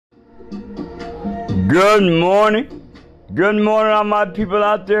Good morning. Good morning, all my people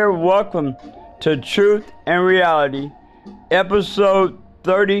out there. Welcome to Truth and Reality, episode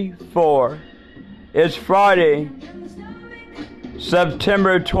 34. It's Friday,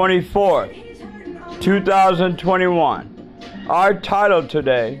 September 24th, 2021. Our title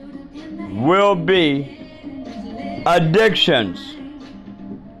today will be Addictions.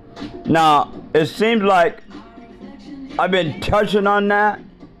 Now, it seems like I've been touching on that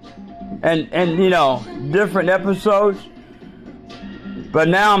and different episodes, but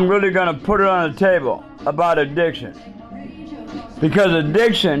now I'm really going to put it on the table about addiction, because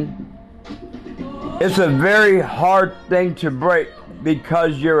addiction is a very hard thing to break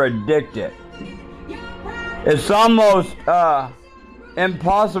because you're addicted. It's almost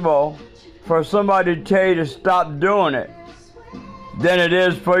impossible for somebody to tell you to stop doing it than it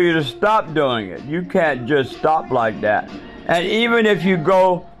is for you to stop doing it. You can't just stop like that. And even if you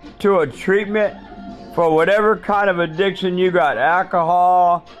go to a treatment for whatever kind of addiction you got,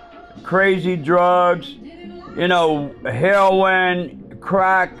 alcohol, crazy drugs, heroin,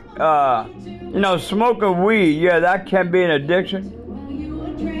 crack, smoking weed, yeah, that can be an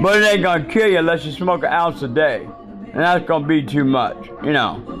addiction. But it ain't gonna kill you unless you smoke an ounce a day. And that's gonna be too much,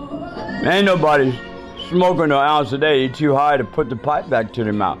 Ain't nobody smoking an ounce a day. You're too high to put the pipe back to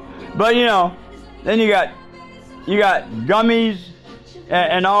their mouth. But then you got gummies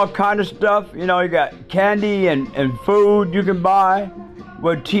and all kind of stuff. You got candy and food you can buy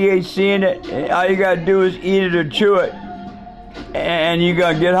with THC in it. And all you gotta do is eat it or chew it, and you're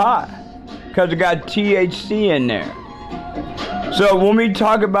gonna get high because it got THC in there. So when we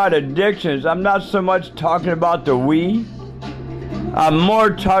talk about addictions, I'm not so much talking about the weed. I'm more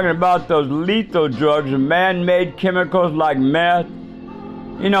talking about those lethal drugs, man-made chemicals like meth.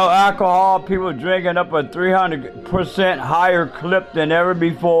 Alcohol, people drinking up a 300% higher clip than ever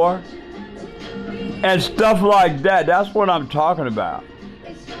before. And stuff like that. That's what I'm talking about.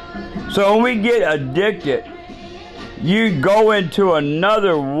 So when we get addicted, you go into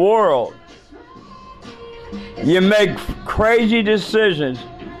another world. You make crazy decisions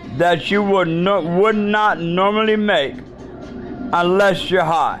that you would not normally make unless you're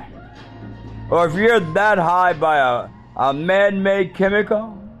high. Or if you're that high by a man-made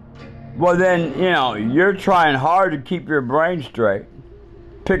chemical, well then, you're trying hard to keep your brain straight.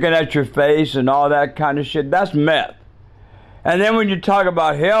 Picking at your face and all that kind of shit. That's meth. And then when you talk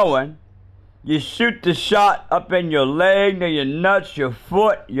about heroin, you shoot the shot up in your leg, your nuts, your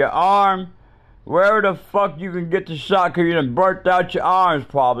foot, your arm, wherever the fuck you can get the shot, because you done burnt out your arms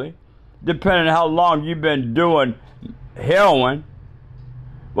probably, depending on how long you've been doing heroin.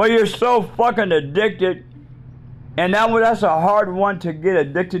 Well, you're so fucking addicted, and that's a hard one to get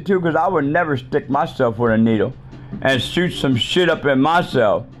addicted to, because I would never stick myself with a needle and shoot some shit up in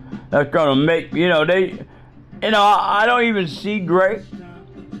myself that's gonna make, I don't even see great,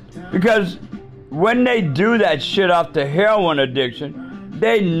 because when they do that shit off the heroin addiction,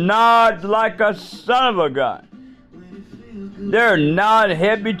 they nod like a son of a gun. They're nodding,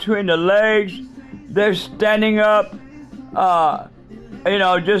 head between the legs. They're standing up,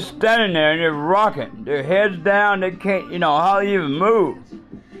 just standing there, and they're rocking. Their heads down. They can't, hardly even move.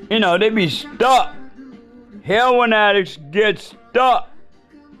 They be stuck. Heroin addicts get stuck.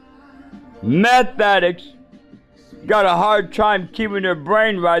 Meth addicts got a hard time keeping their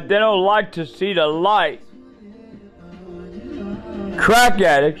brain right. They don't like to see the light. Crack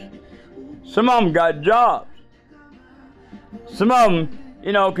addicts, some of them got jobs. Some of them,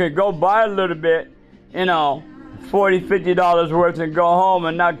 could go buy a little bit, $40, $50 worth and go home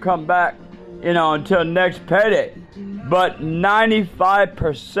and not come back, until next payday. But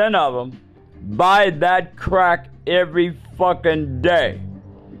 95% of them buy that crack every fucking day.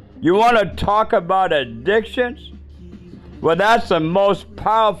 You want to talk about addictions? Well, that's the most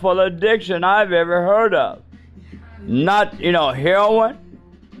powerful addiction I've ever heard of. Not, heroin,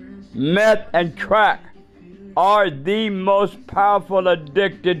 meth, and crack are the most powerful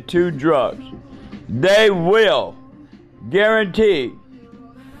addicted to drugs. They will, guaranteed,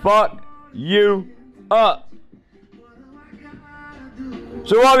 fuck you up.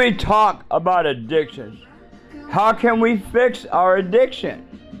 So when we talk about addictions, how can we fix our addiction?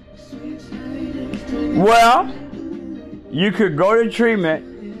 Well, you could go to treatment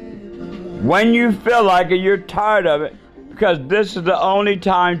when you feel like it, you're tired of it, because this is the only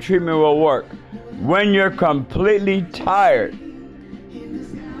time treatment will work. When you're completely tired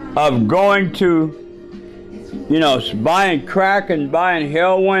of going to, buying crack and buying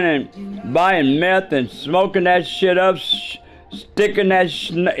heroin and buying meth and smoking that shit up, sticking that,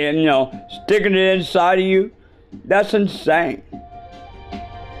 sticking it inside of you, that's insane.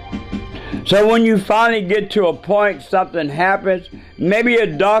 So when you finally get to a point, something happens, maybe a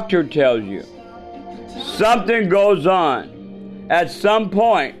doctor tells you, something goes on at some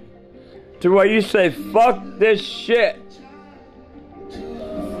point to where you say, fuck this shit.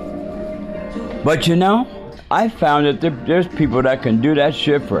 But you know, I found that there's people that can do that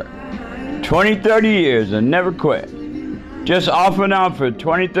shit for 20, 30 years and never quit. Just off and on for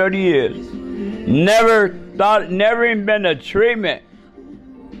 20, 30 years. Never even been to treatment.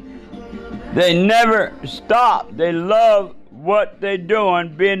 They never stop. They love what they're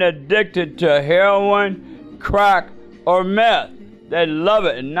doing, being addicted to heroin, crack, or meth. They love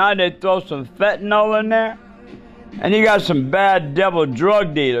it. And now they throw some fentanyl in there. And you got some bad devil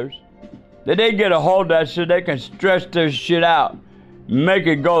drug dealers that they get a hold of that shit, they can stretch their shit out, make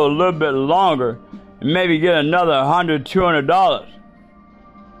it go a little bit longer, and maybe get another $100, $200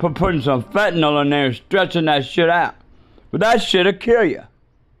 for putting some fentanyl in there and stretching that shit out. But that shit'll kill you.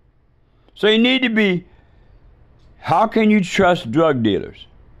 So you need to be, how can you trust drug dealers?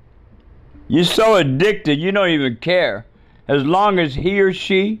 You're so addicted, you don't even care. As long as he or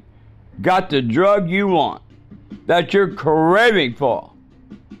she got the drug you want, that you're craving for.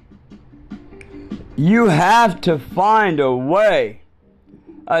 You have to find a way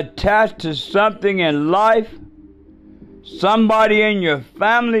attached to something in life, somebody in your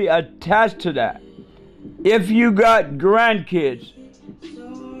family attached to that. If you got grandkids,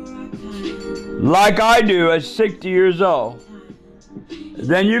 like I do at 60 years old,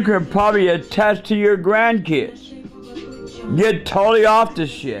 then you can probably attach to your grandkids. Get totally off the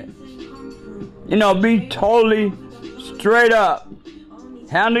shit. You know, be totally straight up.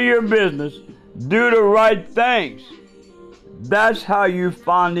 Handle your business. Do the right things. That's how you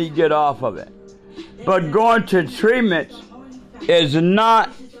finally get off of it. But going to treatments is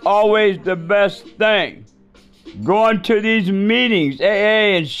not always the best thing. Going to these meetings,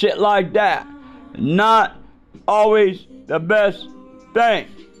 AA and shit like that, not always the best thing.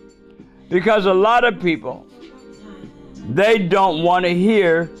 Because a lot of people, they don't want to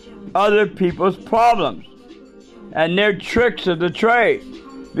hear other people's problems and their tricks of the trade.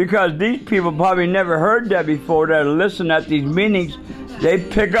 Because these people probably never heard that before that listen at these meetings. They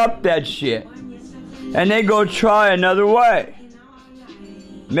pick up that shit and they go try another way.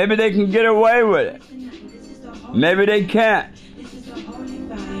 Maybe they can get away with it. Maybe they can't.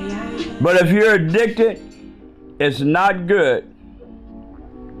 But if you're addicted, it's not good.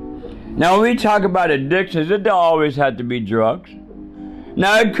 Now when we talk about addictions, it don't always have to be drugs.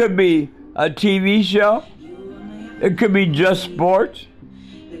 Now it could be a TV show. It could be just sports.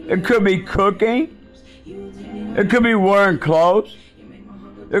 It could be cooking. It could be wearing clothes.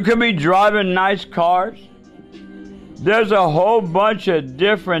 It could be driving nice cars. There's a whole bunch of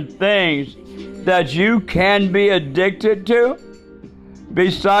different things that you can be addicted to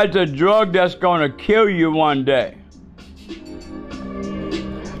besides a drug that's going to kill you one day.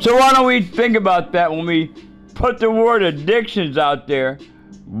 So why don't we think about that when we put the word addictions out there?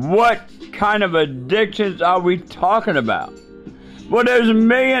 What kind of addictions are we talking about? Well, there's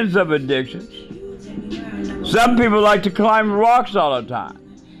millions of addictions. Some people like to climb rocks all the time.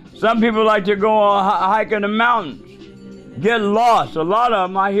 Some people like to go on hike in the mountains, get lost. A lot of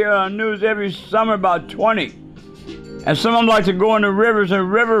them I hear on the news every summer, about 20. And some of them like to go in the rivers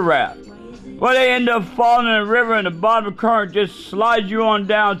and river raft. Well, they end up falling in the river and the bottom current just slides you on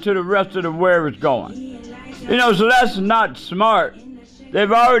down to the rest of the where it's going. You know, so that's not smart.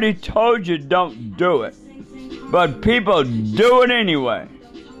 They've already told you don't do it. But people do it anyway.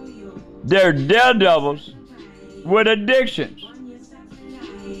 They're daredevils with addictions.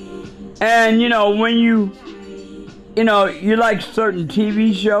 And, you know, when you like certain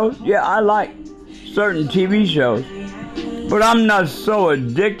TV shows. Yeah, I like certain TV shows. But I'm not so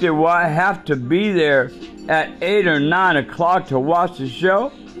addicted where I have to be there at 8 or 9 o'clock to watch the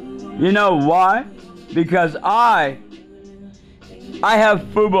show. You know why? Because I have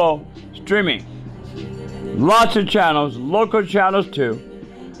Fubo streaming. Lots of channels, local channels too.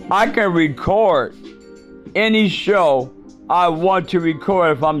 I can record any show I want to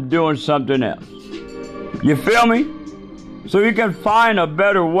record if I'm doing something else. You feel me? So you can find a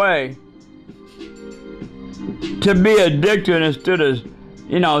better way to be addicted instead of,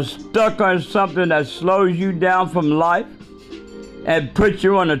 stuck on something that slows you down from life and puts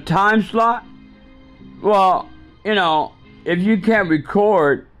you on a time slot. Well, if you can't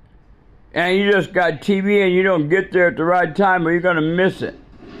record and you just got TV and you don't get there at the right time, well, you're going to miss it.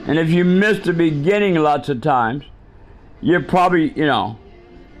 And if you miss the beginning lots of times, you're probably,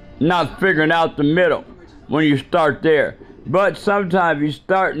 not figuring out the middle when you start there. But sometimes you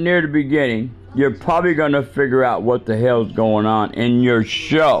start near the beginning, you're probably going to figure out what the hell's going on in your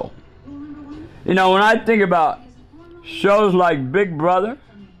show. You know, when I think about shows like Big Brother,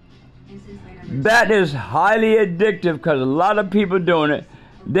 that is highly addictive because a lot of people doing it.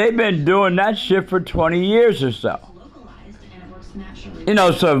 They've been doing that shit for 20 years or so. You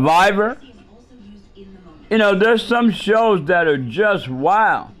know, Survivor. You know, there's some shows that are just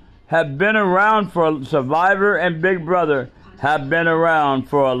wow. Have been around for Survivor and Big Brother have been around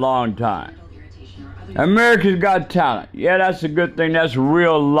for a long time. America's Got Talent. Yeah, that's a good thing. That's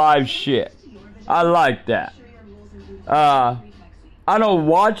real live shit. I like that. I don't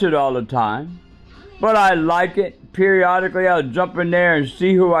watch it all the time, but I like it. Periodically, I'll jump in there and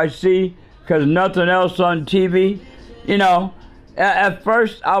see who I see because nothing else on TV. You know, at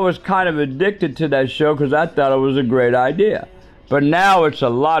first I was kind of addicted to that show because I thought it was a great idea. But now it's a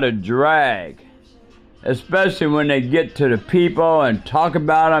lot of drag, especially when they get to the people and talk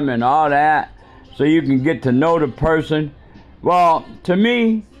about them and all that, so you can get to know the person. Well, to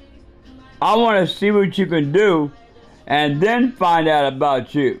me, I want to see what you can do and then find out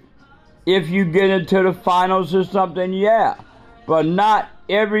about you. If you get into the finals or something, yeah. But not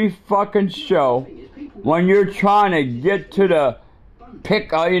every fucking show when you're trying to get to the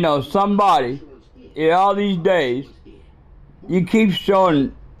pick, somebody all these days. You keep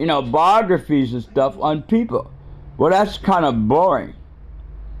showing, biographies and stuff on people. Well, that's kind of boring.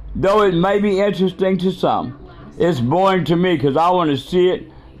 Though it may be interesting to some, it's boring to me because I want to see it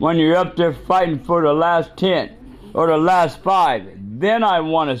when you're up there fighting for the last 10 or the last 5. Then I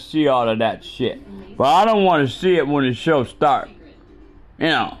want to see all of that shit. But I don't want to see it when the show starts.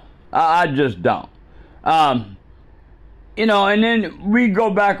 I just don't. And then we go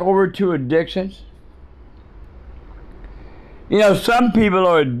back over to addictions. Some people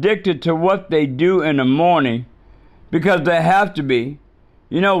are addicted to what they do in the morning because they have to be.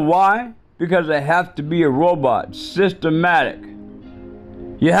 You know why? Because they have to be a robot, systematic.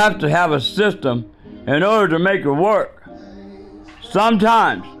 You have to have a system in order to make it work.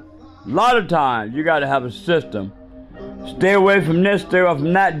 Sometimes, a lot of times, you got to have a system. Stay away from this, stay away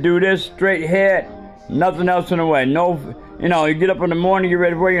from that, do this, straight head, nothing else in the way. No, you get up in the morning, you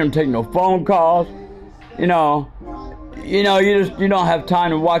ready for work, you don't take no phone calls. You don't have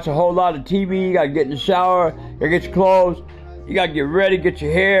time to watch a whole lot of TV. You gotta get in the shower, you gotta get your clothes, you gotta get ready, get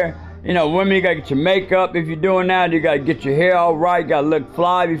your hair. Women, you gotta get your makeup. If you're doing that, you gotta get your hair all right, you gotta look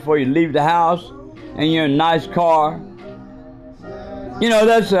fly before you leave the house, and you're in a nice car.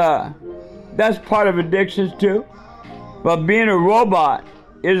 That's part of addictions too. But being a robot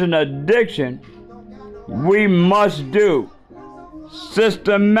is an addiction we must do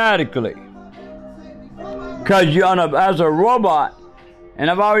systematically. Because as a robot, and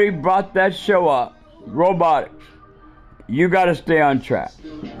I've already brought that show up, robotics, you got to stay on track.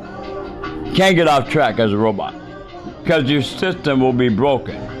 Can't get off track as a robot because your system will be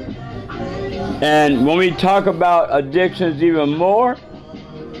broken. And when we talk about addictions even more,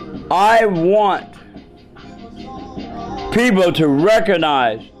 I want people to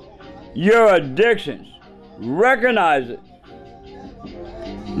recognize your addictions. Recognize it.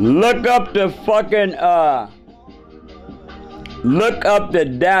 Look up the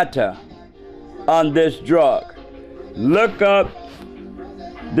data on this drug. Look up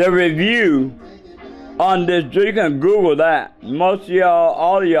the review on this drug. You can Google that. Most of y'all,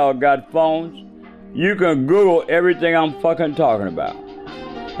 all of y'all got phones. You can Google everything I'm fucking talking about.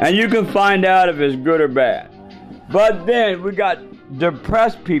 And you can find out if it's good or bad. But then we got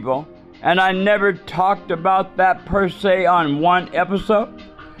depressed people, and I never talked about that per se on one episode.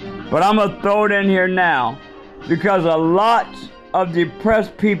 But I'm going to throw it in here now because a lot of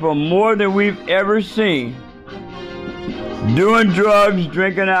depressed people, more than we've ever seen, doing drugs,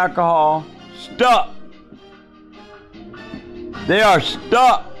 drinking alcohol, stuck. They are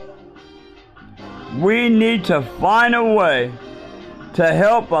stuck. We need to find a way to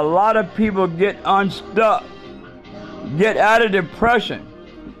help a lot of people get unstuck, get out of depression.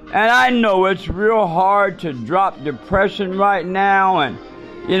 And I know it's real hard to drop depression right now and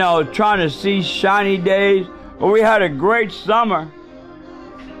trying to see shiny days. But we had a great summer.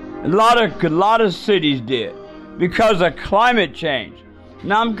 A lot of cities did because of climate change.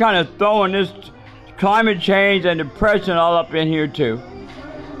 Now I'm kind of throwing this climate change and depression all up in here too.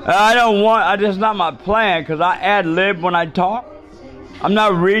 That's not my plan because I ad-lib when I talk. I'm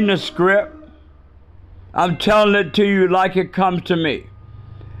not reading a script. I'm telling it to you like it comes to me.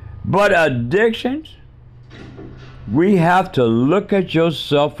 But addictions, we have to look at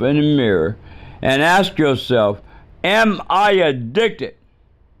yourself in the mirror and ask yourself, am I addicted?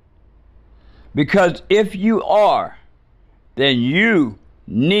 Because if you are, then you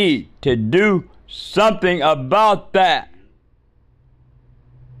need to do something about that.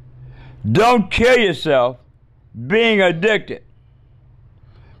 Don't kill yourself being addicted.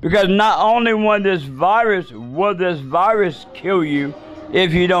 Because not only will this virus kill you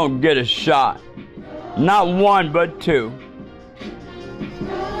if you don't get a shot. Not one, but two.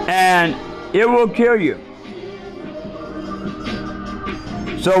 And it will kill you.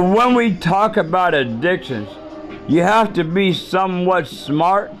 So when we talk about addictions, you have to be somewhat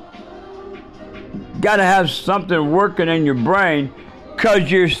smart. Got to have something working in your brain,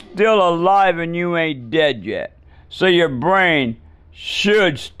 because you're still alive and you ain't dead yet. So your brain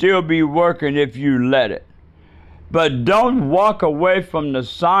should still be working if you let it. But don't walk away from the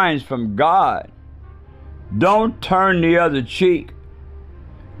signs from God. Don't turn the other cheek.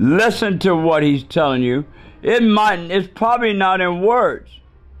 Listen to what he's telling you. It's probably not in words.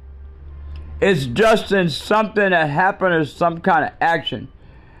 It's just in something that happened or some kind of action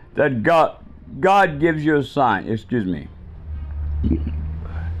that God gives you a sign. Excuse me.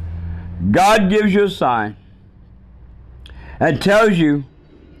 God gives you a sign and tells you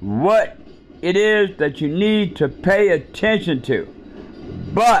what it is that you need to pay attention to.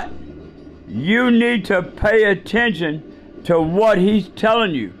 But you need to pay attention to what he's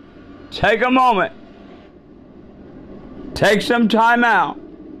telling you. Take a moment. Take some time out.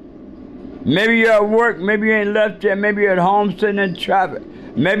 Maybe you're at work, maybe you ain't left yet, maybe you're at home sitting in traffic.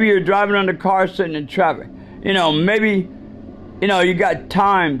 Maybe you're driving on the car sitting in traffic. Maybe, you got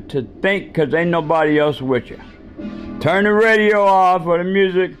time to think because ain't nobody else with you. Turn the radio off or the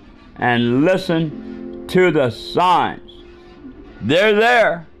music and listen to the signs. They're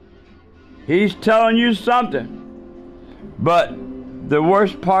there. He's telling you something. But the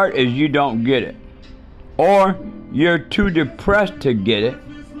worst part is you don't get it. Or you're too depressed to get it.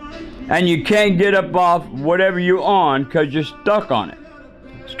 And you can't get up off whatever you're on because you're stuck on it.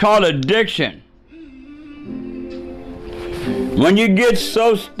 It's called addiction. When you get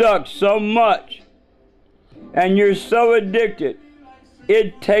so stuck so much and you're so addicted,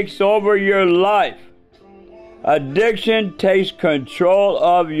 it takes over your life. Addiction takes control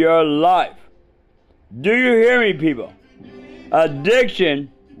of your life. Do you hear me, people? Addiction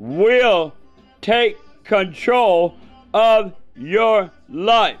will take control of your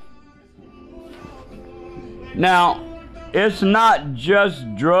life. Now, it's not just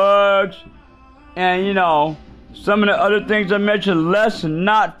drugs and, some of the other things I mentioned. Let's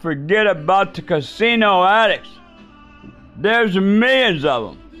not forget about the casino addicts. There's millions of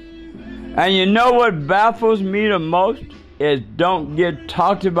them. And you know what baffles me the most? Is don't get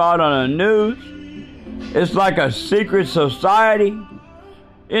talked about on the news. It's like a secret society.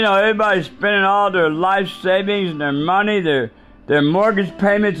 Everybody's spending all their life savings and their money, their mortgage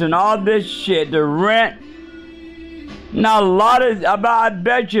payments and all this shit, the rent. Now I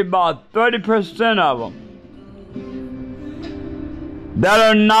bet you about 30% of them that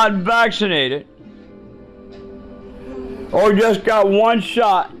are not vaccinated or just got one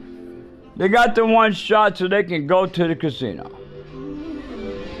shot. They got the one shot so they can go to the casino.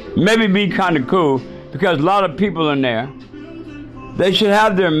 Maybe be kind of cool because a lot of people in there, they should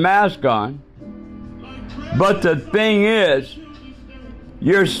have their mask on. But the thing is,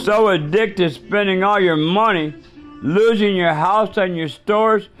 you're so addicted spending all your money, losing your house and your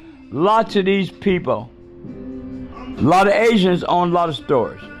stores. Lots of these people, a lot of Asians own a lot of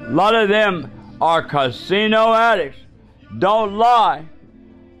stores. A lot of them are casino addicts. Don't lie.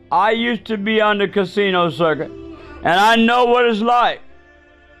 I used to be on the casino circuit, and I know what it's like.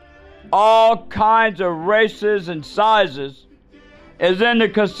 All kinds of races and sizes is in the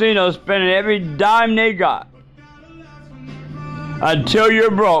casino spending every dime they got until you're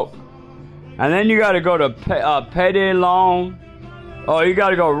broke. And then you got to go to a payday loan, or you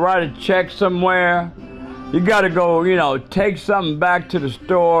got to go write a check somewhere. You got to go, take something back to the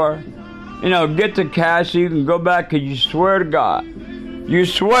store, get the cash so you can go back, because you swear to God. You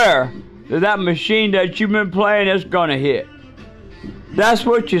swear that machine that you've been playing is going to hit. That's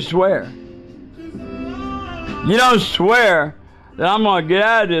what you swear. You don't swear that I'm going to get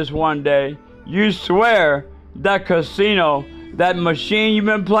out of this one day. You swear that casino, that machine you've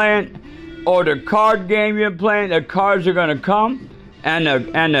been playing, or the card game you've been playing, the cards are going to come and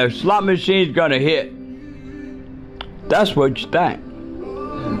the slot machine's going to hit. That's what you think.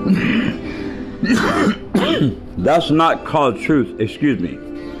 That's not called truth. Excuse me.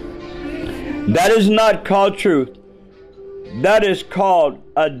 That is not called truth. That is called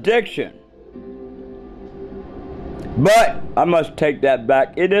addiction. But I must take that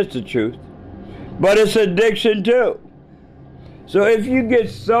back. It is the truth. But it's addiction too. So if you get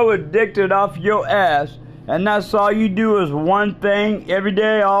so addicted off your ass and that's all you do is one thing every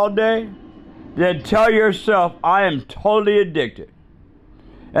day, all day, then tell yourself, I am totally addicted.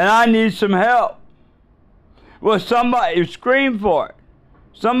 and I need some help. Well, somebody scream for it.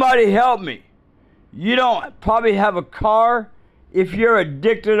 Somebody help me. You don't probably have a car. If you're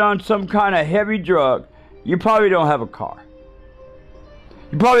addicted on some kind of heavy drug, you probably don't have a car.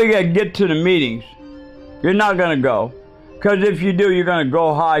 You probably got to get to the meetings. You're not going to go. Because if you do, you're going to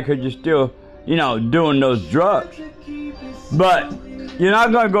go high because you're still, doing those drugs. But you're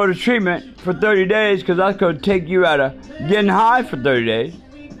not going to go to treatment for 30 days because that's going to take you out of getting high for 30 days.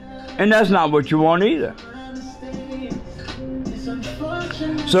 And that's not what you want either.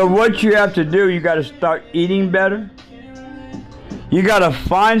 So what you have to do, you got to start eating better. You got to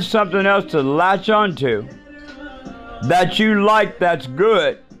find something else to latch onto that you like, that's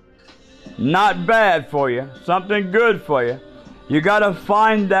good, not bad for you, something good for you. You got to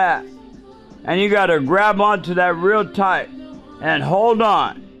find that, and you got to grab onto that real tight and hold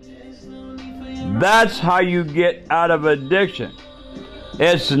on. That's how you get out of addiction.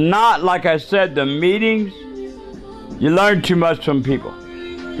 It's not, like I said, the meetings. You learn too much from people.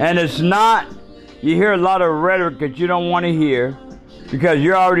 And it's not, you hear a lot of rhetoric that you don't want to hear because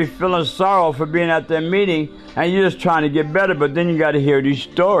you're already feeling sorrow for being at that meeting and you're just trying to get better, but then you got to hear these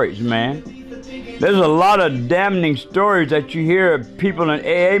stories, man. There's a lot of damning stories that you hear of people in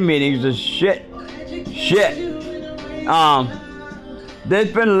AA meetings. Is shit.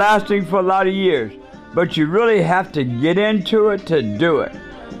 They've been lasting for a lot of years, but you really have to get into it to do it.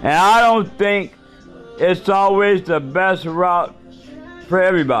 And I don't think it's always the best route for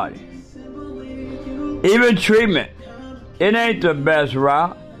everybody. Even treatment, it ain't the best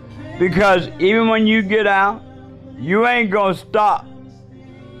route, because even when you get out, you ain't gonna stop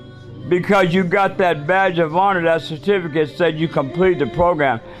because you got that badge of honor, that certificate said you completed the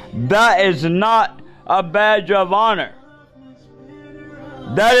program. That is not a badge of honor.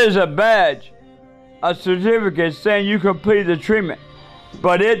 That is a badge, a certificate saying you completed the treatment,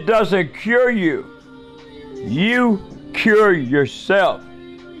 but it doesn't cure you. You cure yourself.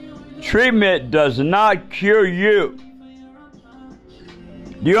 Treatment does not cure you.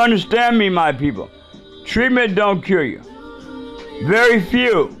 Do you understand me, my people? Treatment don't cure you. Very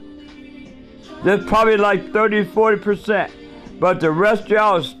few. There's probably like 30-40%. But the rest of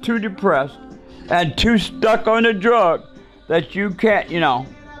y'all is too depressed and too stuck on the drug that you can't, you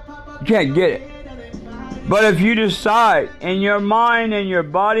can't get it. But if you decide in your mind and your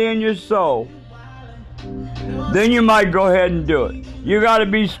body and your soul, then you might go ahead and do it. You got to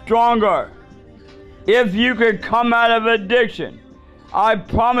be stronger. If you can come out of addiction, I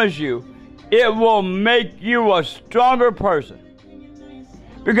promise you, it will make you a stronger person.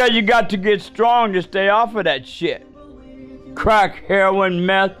 Because you got to get strong to stay off of that shit. Crack, heroin,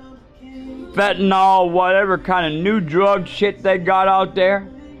 meth, fentanyl, whatever kind of new drug shit they got out there.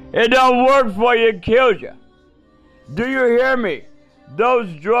 It don't work for you, it kills you. Do you hear me?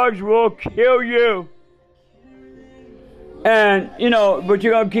 Those drugs will kill you. And, but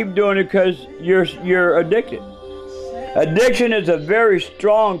you're going to keep doing it because you're addicted. Addiction is a very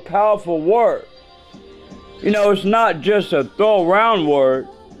strong, powerful word. It's not just a throw around word.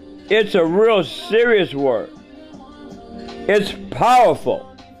 It's a real serious word. It's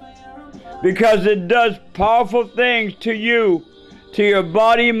powerful because it does powerful things to you, to your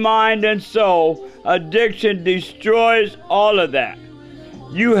body, mind, and soul. Addiction destroys all of that.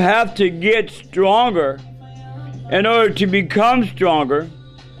 You have to get stronger in order to become stronger,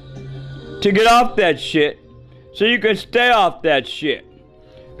 to get off that shit, so you can stay off that shit.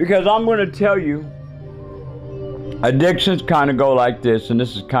 Because I'm going to tell you, addictions kind of go like this, and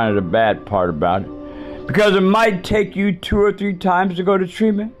this is kind of the bad part about it. Because it might take you 2 or 3 times to go to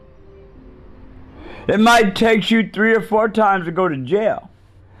treatment. It might take you 3 or 4 times to go to jail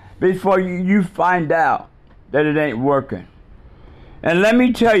before you find out that it ain't working. And let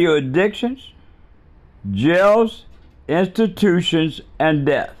me tell you, addictions, jails, institutions, and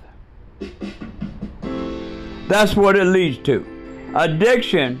death. That's what it leads to.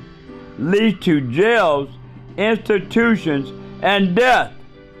 Addiction leads to jails, institutions, and death.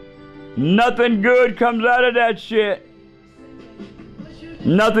 Nothing good comes out of that shit.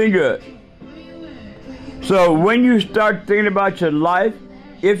 Nothing good. So when you start thinking about your life,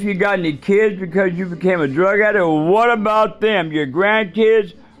 if you got any kids because you became a drug addict, what about them? Your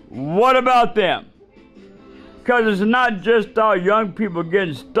grandkids, what about them? Because it's not just our young people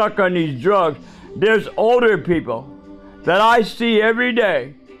getting stuck on these drugs. There's older people that I see every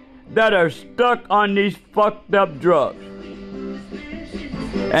day that are stuck on these fucked up drugs.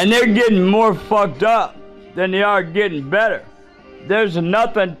 And they're getting more fucked up than they are getting better. There's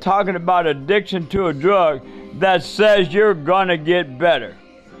nothing talking about addiction to a drug that says you're gonna get better.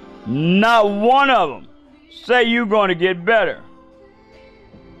 Not one of them say you're gonna get better.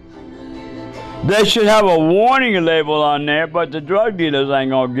 They should have a warning label on there, but the drug dealers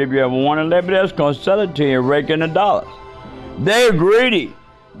ain't gonna give you a warning label. They're just gonna sell it to you, raking the dollars. They're greedy.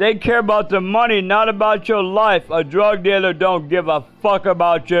 They care about the money, not about your life. A drug dealer don't give a fuck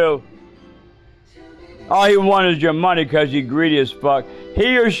about you. All he wants is your money because he's greedy as fuck.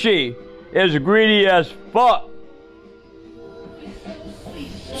 He or she is greedy as fuck.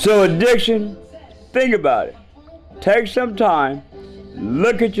 So addiction, think about it. Take some time,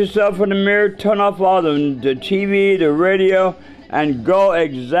 look at yourself in the mirror, turn off all the TV, the radio, and go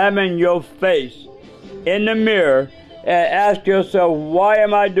examine your face in the mirror and ask yourself, why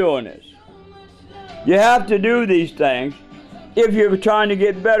am I doing this? You have to do these things if you're trying to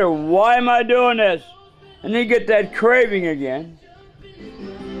get better. Why am I doing this? And then you get that craving again.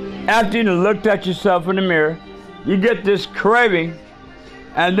 After you looked at yourself in the mirror, you get this craving,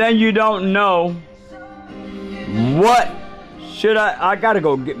 and then you don't know, what should I gotta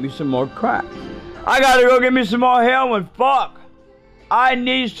go get me some more crack. I gotta go get me some more heroin. Fuck. I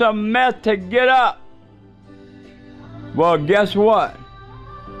need some meth to get up. Well, guess what?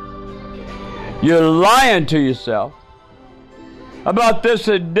 You're lying to yourself about this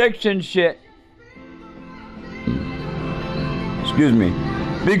addiction shit. Excuse me.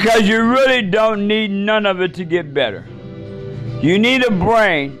 Because you really don't need none of it to get better. You need a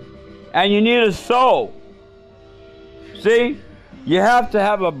brain and you need a soul. See? You have to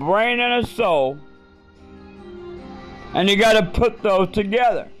have a brain and a soul. And you got to put those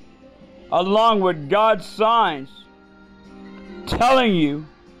together. Along with God's signs telling you,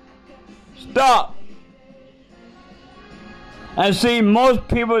 stop. And see, most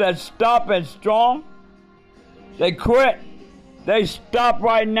people that stop and strong, they quit. They stop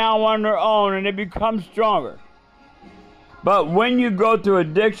right now on their own and they become stronger. But when you go through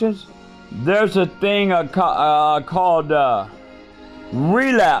addictions, there's a thing called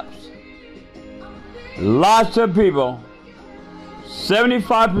relapse. Lots of people,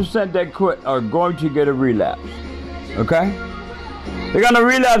 75% that quit are going to get a relapse. Okay? They're going to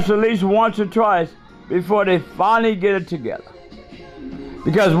relapse at least once or twice before they finally get it together.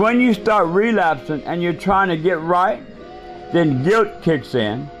 Because when you start relapsing and you're trying to get right, then guilt kicks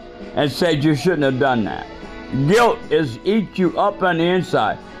in and says you shouldn't have done that. Guilt eats you up on the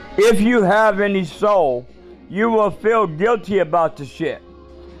inside. If you have any soul, you will feel guilty about the shit.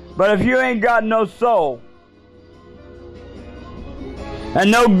 But if you ain't got no soul and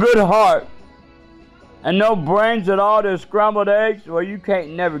no good heart and no brains at all, they're scrambled eggs, well, you can't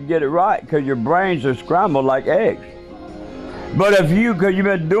never get it right because your brains are scrambled like eggs. But if you, because you've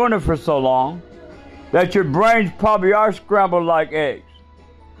been doing it for so long, that your brains probably are scrambled like eggs.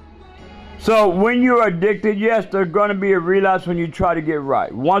 So when you're addicted, yes, there's going to be a relapse when you try to get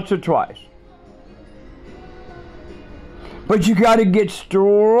right, once or twice. But you got to get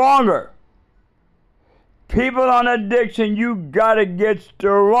stronger. People on addiction, you got to get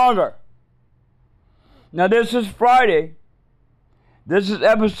stronger. Now this is Friday. This is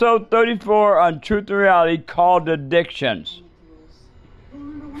episode 34 on Truth and Reality called Addictions.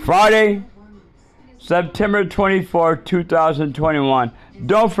 Friday, September 24, 2021.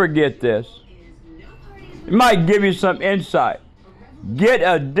 Don't forget this. It might give you some insight. Get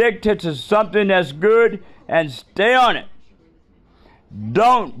addicted to something that's good and stay on it.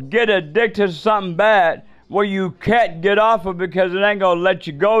 Don't get addicted to something bad where you can't get off of because it ain't going to let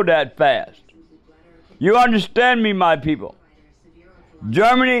you go that fast. You understand me, my people?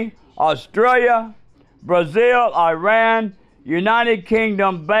 Germany, Australia, Brazil, Iran, United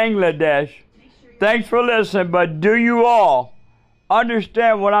Kingdom, Bangladesh. Thanks for listening, but do you all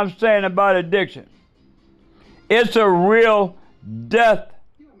understand what I'm saying about addiction? It's a real death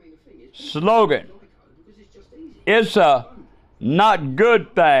slogan. It's a not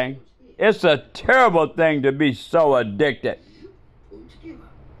good thing. It's a terrible thing to be so addicted.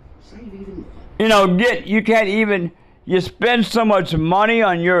 You know, you can't even, you spend so much money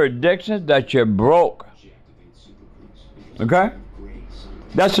on your addictions that you're broke. Okay?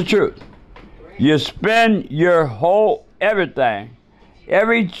 That's the truth. You spend your whole everything.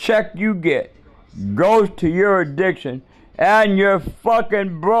 Every check you get goes to your addiction and you're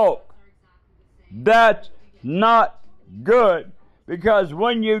fucking broke. That's not good because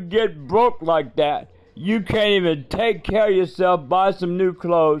when you get broke like that, you can't even take care of yourself, buy some new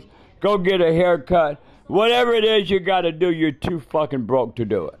clothes, go get a haircut. Whatever it is you got to do, you're too fucking broke to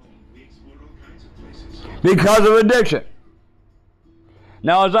do it. Because of addiction.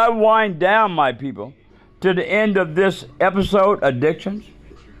 Now, as I wind down, my people, to the end of this episode, Addictions,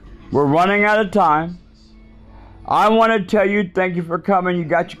 we're running out of time. I want to tell you, thank you for coming. You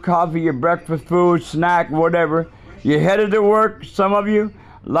got your coffee, your breakfast food, snack, whatever. You're headed to work, some of you.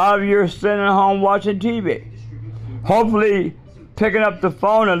 A lot of you are sitting at home watching TV. Hopefully picking up the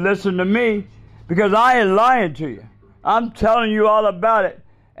phone and listening to me, because I ain't lying to you. I'm telling you all about it.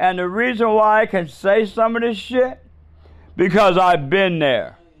 And the reason why I can say some of this shit, because I've been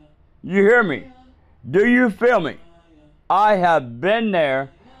there. You hear me? Do you feel me? I have been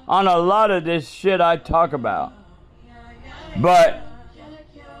there on a lot of this shit I talk about. But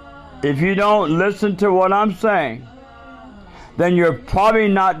if you don't listen to what I'm saying, then you're probably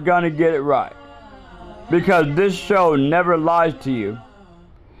not going to get it right. Because this show never lies to you.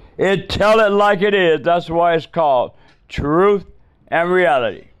 It tell it like it is. That's why it's called Truth and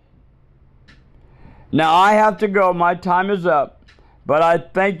Reality. Now I have to go. My time is up. But I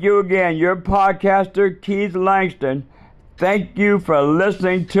thank you again. Your podcaster, Keith Langston. Thank you for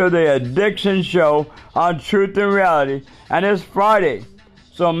listening to the Addiction Show on Truth and Reality. And it's Friday.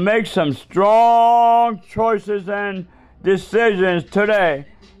 So make some strong choices and decisions today,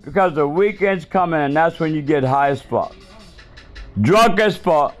 because the weekend's coming and that's when you get high as fuck. Drunk as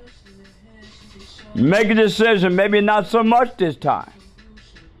fuck. Make a decision, maybe not so much this time.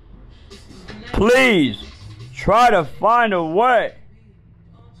 Please try to find a way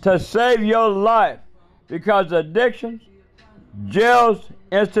to save your life, because addictions, jails,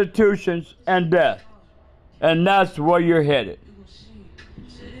 institutions, and death. And that's where you're headed.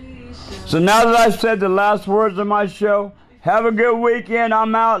 So now that I've said the last words of my show, have a good weekend.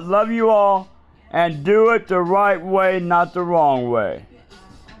 I'm out. Love you all. And do it the right way, not the wrong way.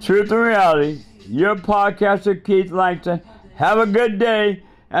 Truth and Reality, your podcaster, Keith Langston. Have a good day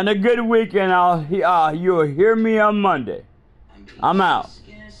and a good weekend. You'll hear me on Monday. I'm out.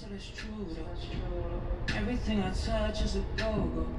 Everything I touch is a go-go.